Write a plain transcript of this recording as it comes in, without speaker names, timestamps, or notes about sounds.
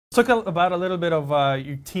Talk about a little bit of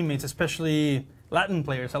your teammates, especially Latin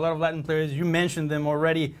players. A lot of Latin players, you mentioned them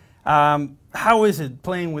already. How is it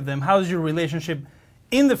playing with them? How's your relationship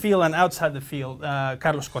in the field and outside the field?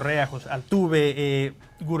 Carlos Correa, Jose Altuve,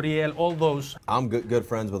 Gurriel, all those. I'm good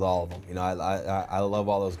friends with all of them. You know, I love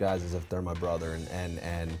all those guys as if they're my brother,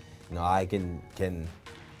 and you know, I can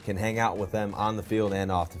hang out with them on the field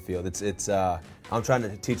and off the field. I'm trying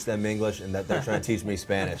to teach them English, and that they're trying to teach me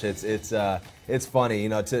Spanish. It's funny, you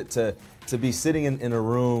know, to be sitting in a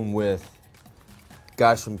room with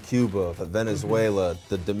guys from Cuba, Venezuela,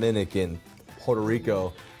 the Dominican, Puerto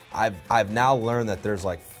Rico. I've now learned that there's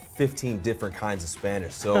like 15 different kinds of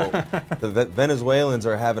Spanish. So the Venezuelans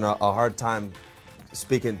are having a hard time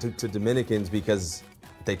speaking to Dominicans because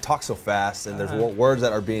they talk so fast, and there's words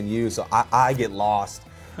that are being used. So I get lost.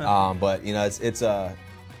 But you know,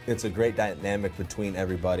 it's a great dynamic between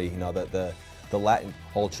everybody. You know, the Latin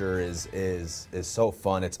culture is so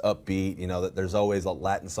fun. It's upbeat. You know, that there's always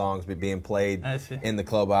Latin songs being played in the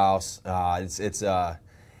clubhouse. Let's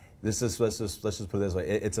just put it this way.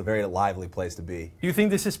 It's a very lively place to be. Do you think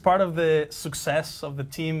this is part of the success of the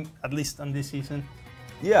team, at least on this season?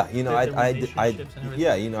 Yeah, you know, I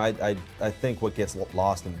think what gets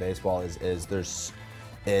lost in baseball is there's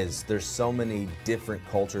so many different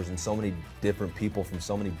cultures and so many different people from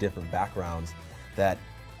so many different backgrounds that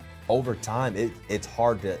over time it's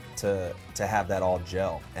hard to have that all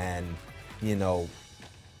gel. And you know,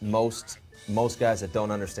 most guys that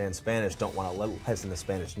don't understand Spanish don't want to listen to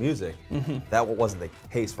Spanish music. That wasn't the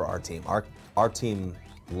case for our team. Our team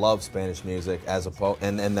loves Spanish music as opposed,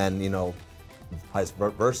 and then you know, vice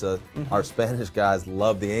versa. Our Spanish guys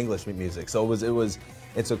love the English music. So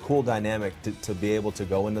it's a cool dynamic to be able to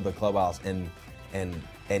go into the clubhouse and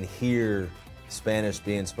hear Spanish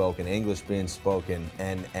being spoken, English being spoken,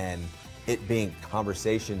 and it being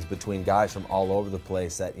conversations between guys from all over the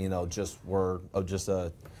place that, you know, were just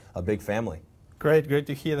a big family. Great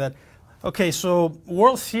to hear that. Okay, so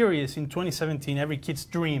World Series in 2017, every kid's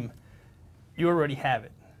dream. You already have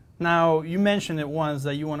it. Now, you mentioned it once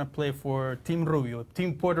that you want to play for Team Rubio,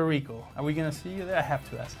 Team Puerto Rico. Are we going to see you there? I have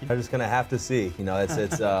to ask you. I'm just going to have to see. You know,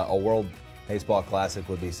 it's a World Baseball Classic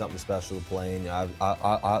would be something special to play in. I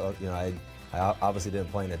obviously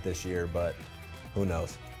didn't play in it this year, but who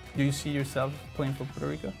knows? Do you see yourself playing for Puerto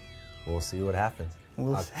Rico? We'll see what happens.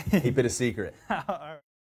 We'll see. Keep it a secret. All right.